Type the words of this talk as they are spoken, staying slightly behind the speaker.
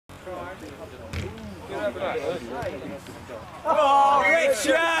Oh,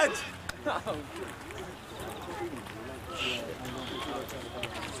 Richard!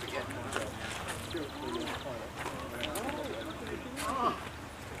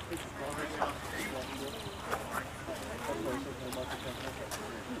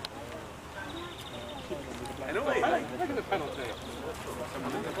 Look at the penalty.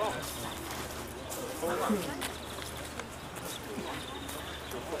 Someone in the box.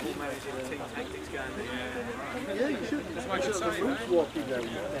 Football manager, team tactics going there. Yeah, you should. That's what I should say, man. Walking down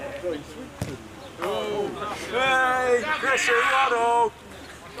there. Very sweet. Oh, Hey, Chrissy, Waddle!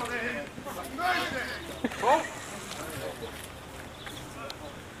 oh.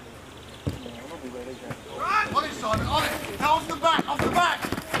 On it, Simon, on it! Now off the back, off the back!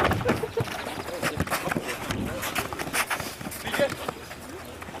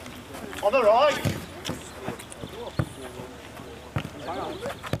 On the right!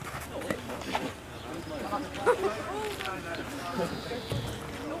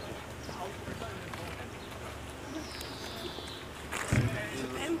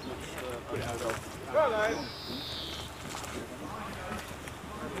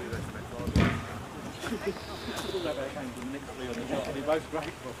 They're both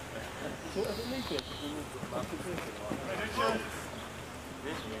grateful. So does it need to?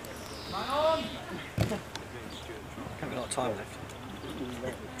 Haven't got time left.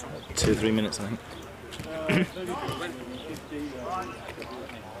 2 or 3 minutes, I think.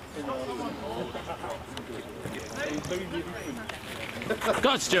 Go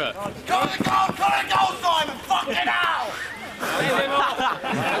on, Stuart! Go, Simon! Fucking hell!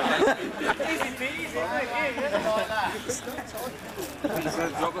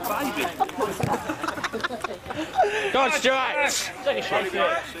 Drop a baby. Go on, Stuart!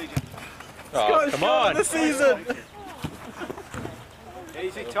 Oh, come on! The season.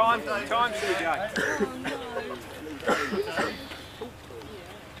 Easy time, CJ.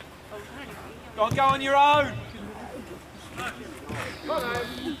 Go on your own.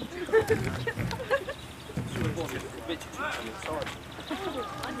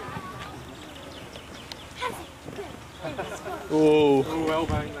 Oh, Well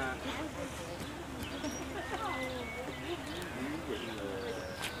bang that.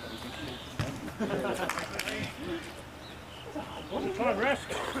 Try and rest.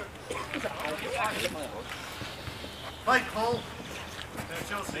 Mate, Paul.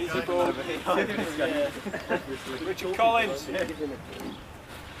 Easy ball. Richard Collins.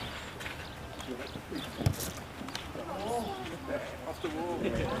 Off the wall.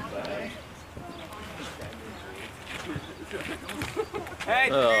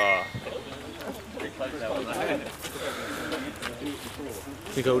 Head. I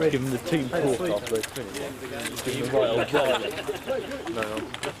think I would give him the team talk after they finish. Give him the right old violin. No.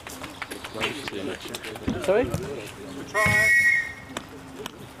 Sorry?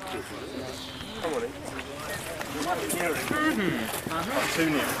 Come on in.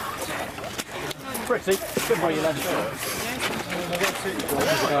 Pretty. Good way you left.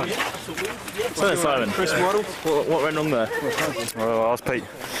 So Simon, Chris Waddle. what went wrong there? Well, I was Pete.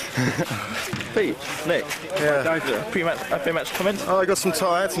 Pete, Nick, Yeah. pre-match comments? Oh, I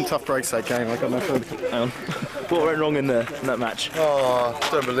had some tough breaks that game. I got no fun. Hang on. What went wrong in that match? Oh,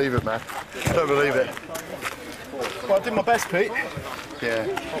 don't believe it, man. Don't believe it. Well, I did my best, Pete. Yeah.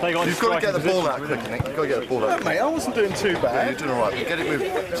 You've got to get the ball out quick, Nick. You've got to get the ball out. Mate, I wasn't doing too Yeah, bad. you're doing all right. Get it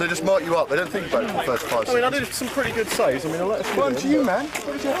moving. So they just mark you up. They don't think about it for the first 5 I seconds. mean, I did some pretty good saves. I mean, I let us. Well, to you, man.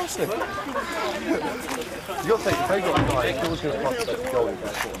 What did you ask them? You got to think, if they got the guy, if was going to punch that goal in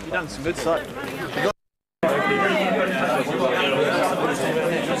that sort of You done some good saves.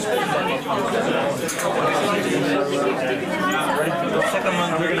 Second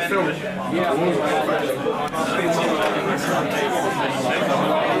one, we're going to film.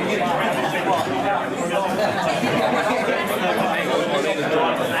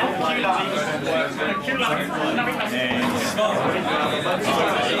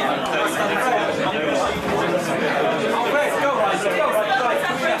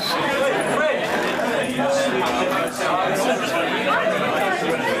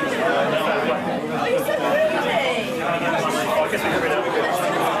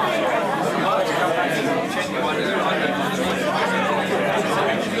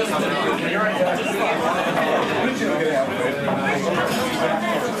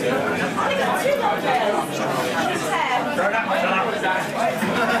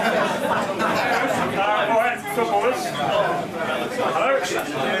 Footballers. Hello,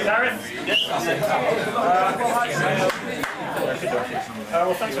 Darren.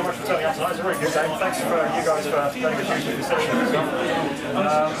 well, thanks so much for turning up tonight. It's a really good game. Thanks for you guys for letting us use the session and stuff.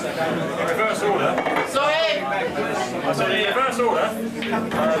 In reverse order. Sorry! I said in reverse order,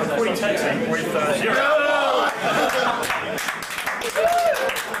 the Queen's Head team with 0.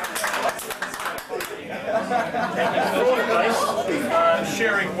 Fourth place,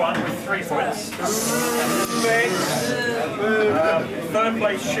 sharing 1 with 3 points. Third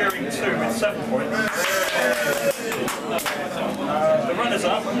place, sharing 2 with 7 points. The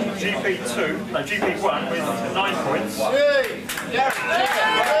runners-up, GP1 with 9 points.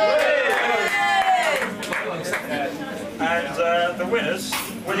 And the winners,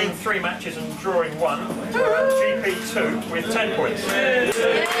 winning 3 matches and drawing 1, GP2 with 10 points. Let's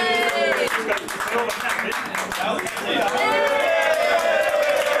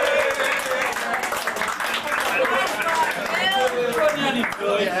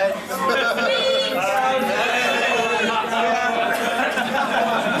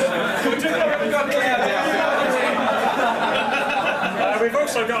go to the captain. We've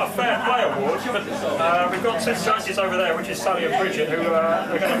also got a Fair Play Award, but we've got 2 judges over there, which is Sally and Bridget, who are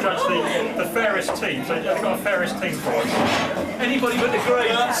going to judge the fairest team. So they've got a fairest team for us. Anybody but the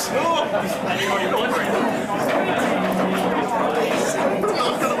Greens. Anybody but the Greens.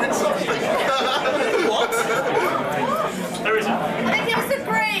 I'm going to win something. What? There isn't. I think it was the green.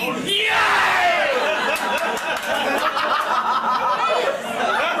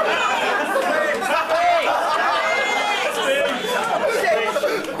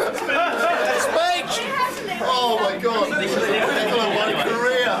 Oh my God! Nicola won a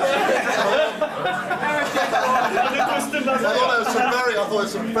career. I thought there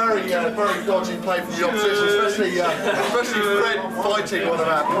was some very dodgy play from the opposition, especially Fred fighting one of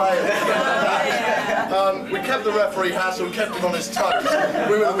our players. We kept the referee hassle, we kept him on his toes.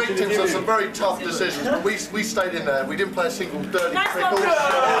 We were the victims of some very tough decisions, but we stayed in there. We didn't play a single dirty trick.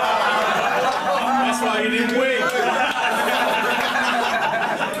 That's why you didn't win.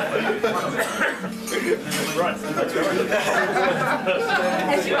 Right.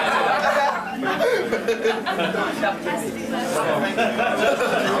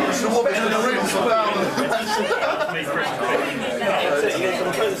 So what was the roots of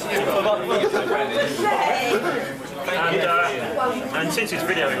and since it's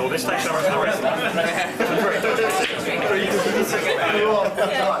videoing all this, thanks so much for the rest.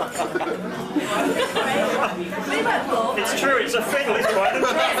 It's true, it's a fiddle, it's quite a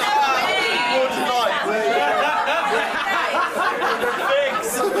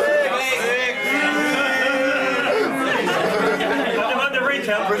demand a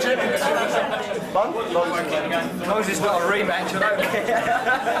recount. Bridget? As long as it's not a rematch, I don't care.